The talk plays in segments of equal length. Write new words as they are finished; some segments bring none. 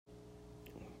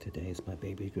Today is my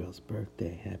baby girl's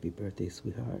birthday. Happy birthday,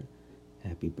 sweetheart.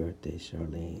 Happy birthday,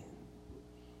 Charlene.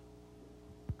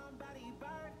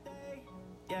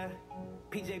 Yeah,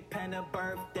 PJ Panda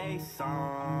birthday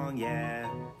song, yeah.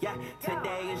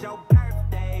 Today is your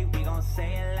birthday, we gon'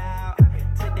 say it loud.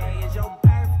 Today is your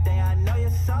birthday, I know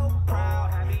you're so proud.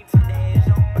 Today is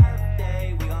your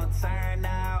birthday, we gon' turn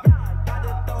out. About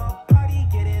to throw a party,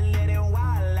 get it lit and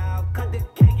wild out. Cut the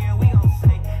cake and we gon'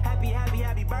 say happy, happy,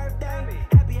 happy birthday.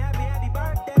 Happy, happy, happy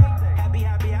birthday. Happy,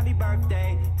 happy, happy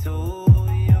birthday to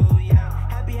you, yeah.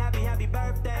 Happy, happy, happy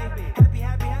birthday. Happy,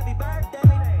 happy, happy birthday.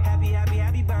 Happy, happy,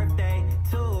 happy birthday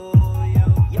to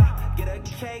you, yeah. Get a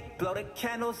cake, blow the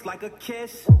candles like a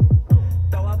kiss.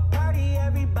 Throw a party,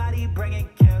 everybody bringing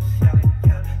gifts,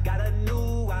 yeah. Got a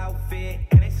new outfit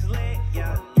and it's lit,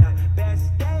 yeah.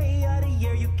 Best day of the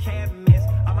year you can't miss.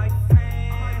 All my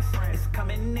friends is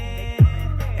coming in,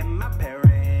 and my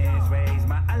parents raised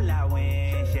my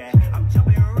allowance, yeah. I'm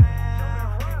jumping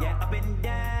around, yeah, up and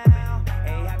down.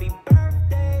 Hey, happy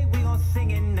birthday, we gon'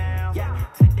 sing it now. Yeah,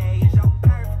 today is your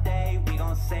birthday, we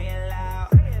gon' say it loud.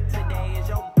 Today is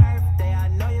your birthday, I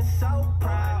know you're so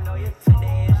proud.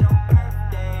 Today is your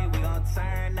birthday, we gon'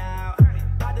 turn out.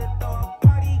 About to throw a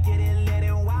party, get it lit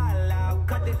and wild out.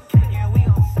 Cut the cake and we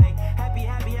gon' say happy,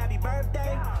 happy, happy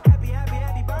birthday. Happy, happy,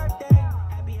 happy birthday.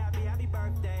 Happy, happy, happy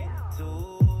birthday to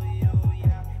you,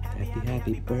 yeah.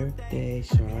 Happy birthday,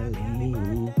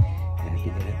 Charlene.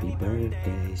 Happy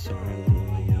birthday,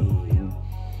 Charlene.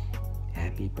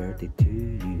 Happy birthday to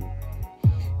you.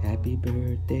 Happy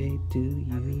birthday to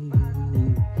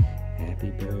you.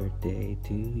 Happy birthday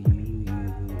to you.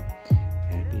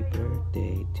 Happy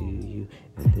birthday to you.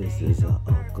 And this is our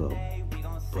Uncle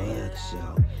Buck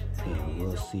Show. And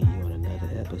we'll see you on another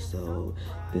episode.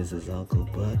 This is Uncle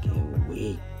Buck and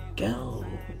we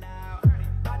gone.